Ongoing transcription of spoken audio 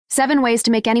7 ways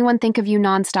to make anyone think of you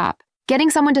nonstop. Getting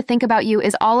someone to think about you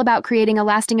is all about creating a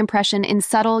lasting impression in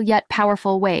subtle yet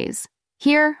powerful ways.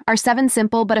 Here are 7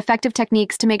 simple but effective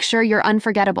techniques to make sure you're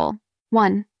unforgettable.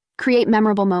 1. Create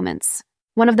memorable moments.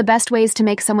 One of the best ways to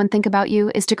make someone think about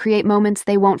you is to create moments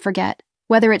they won't forget.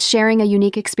 Whether it's sharing a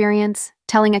unique experience,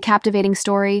 telling a captivating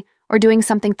story, or doing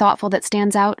something thoughtful that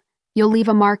stands out, you'll leave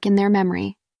a mark in their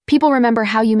memory. People remember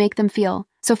how you make them feel,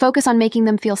 so focus on making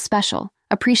them feel special,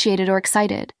 appreciated, or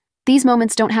excited. These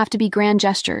moments don't have to be grand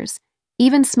gestures.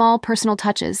 Even small personal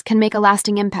touches can make a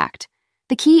lasting impact.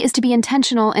 The key is to be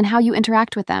intentional in how you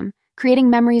interact with them, creating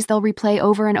memories they'll replay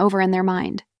over and over in their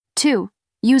mind. 2.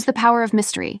 Use the power of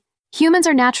mystery. Humans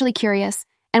are naturally curious,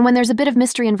 and when there's a bit of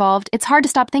mystery involved, it's hard to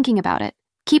stop thinking about it.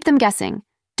 Keep them guessing.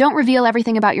 Don't reveal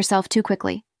everything about yourself too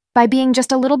quickly. By being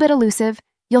just a little bit elusive,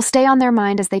 you'll stay on their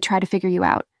mind as they try to figure you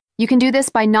out. You can do this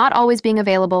by not always being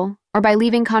available, or by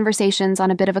leaving conversations on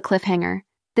a bit of a cliffhanger.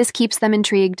 This keeps them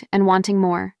intrigued and wanting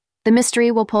more. The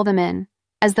mystery will pull them in,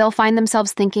 as they'll find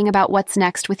themselves thinking about what's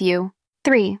next with you.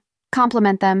 3.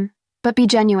 Compliment them, but be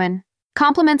genuine.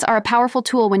 Compliments are a powerful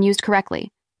tool when used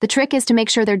correctly. The trick is to make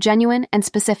sure they're genuine and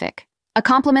specific. A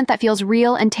compliment that feels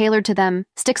real and tailored to them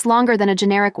sticks longer than a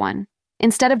generic one.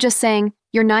 Instead of just saying,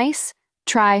 "You're nice,"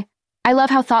 try, "I love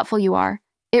how thoughtful you are."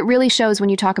 It really shows when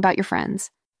you talk about your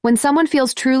friends. When someone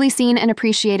feels truly seen and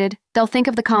appreciated, they'll think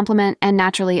of the compliment and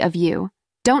naturally of you.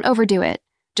 Don't overdo it.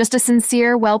 Just a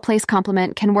sincere, well-placed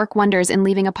compliment can work wonders in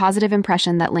leaving a positive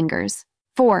impression that lingers.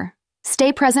 4.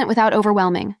 Stay present without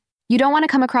overwhelming. You don't want to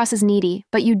come across as needy,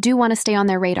 but you do want to stay on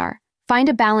their radar. Find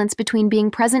a balance between being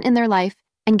present in their life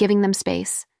and giving them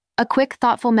space. A quick,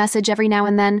 thoughtful message every now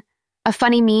and then, a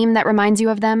funny meme that reminds you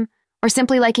of them, or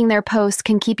simply liking their posts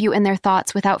can keep you in their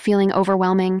thoughts without feeling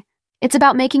overwhelming. It's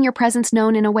about making your presence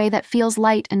known in a way that feels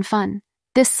light and fun.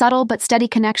 This subtle but steady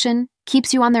connection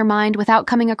keeps you on their mind without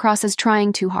coming across as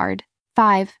trying too hard.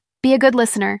 5. Be a good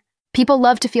listener. People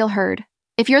love to feel heard.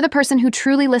 If you're the person who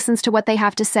truly listens to what they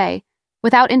have to say,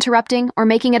 without interrupting or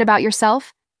making it about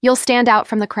yourself, you'll stand out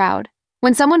from the crowd.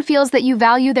 When someone feels that you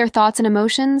value their thoughts and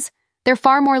emotions, they're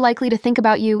far more likely to think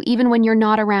about you even when you're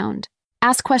not around.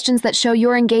 Ask questions that show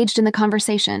you're engaged in the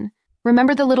conversation.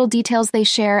 Remember the little details they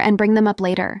share and bring them up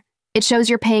later. It shows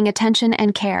you're paying attention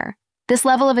and care. This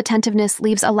level of attentiveness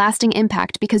leaves a lasting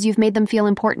impact because you've made them feel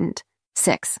important.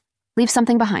 6. Leave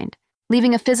something behind.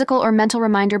 Leaving a physical or mental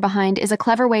reminder behind is a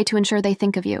clever way to ensure they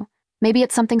think of you. Maybe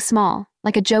it's something small,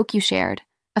 like a joke you shared,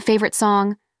 a favorite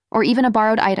song, or even a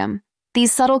borrowed item.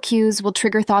 These subtle cues will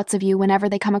trigger thoughts of you whenever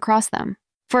they come across them.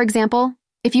 For example,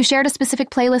 if you shared a specific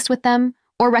playlist with them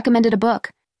or recommended a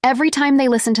book, every time they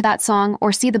listen to that song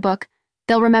or see the book,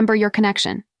 they'll remember your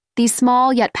connection. These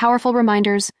small yet powerful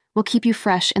reminders will keep you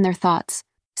fresh in their thoughts.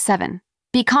 7.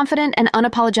 Be confident and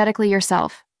unapologetically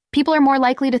yourself. People are more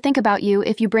likely to think about you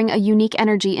if you bring a unique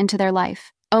energy into their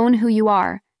life. Own who you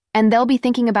are, and they'll be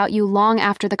thinking about you long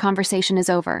after the conversation is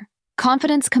over.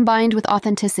 Confidence combined with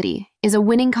authenticity is a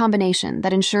winning combination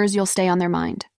that ensures you'll stay on their mind.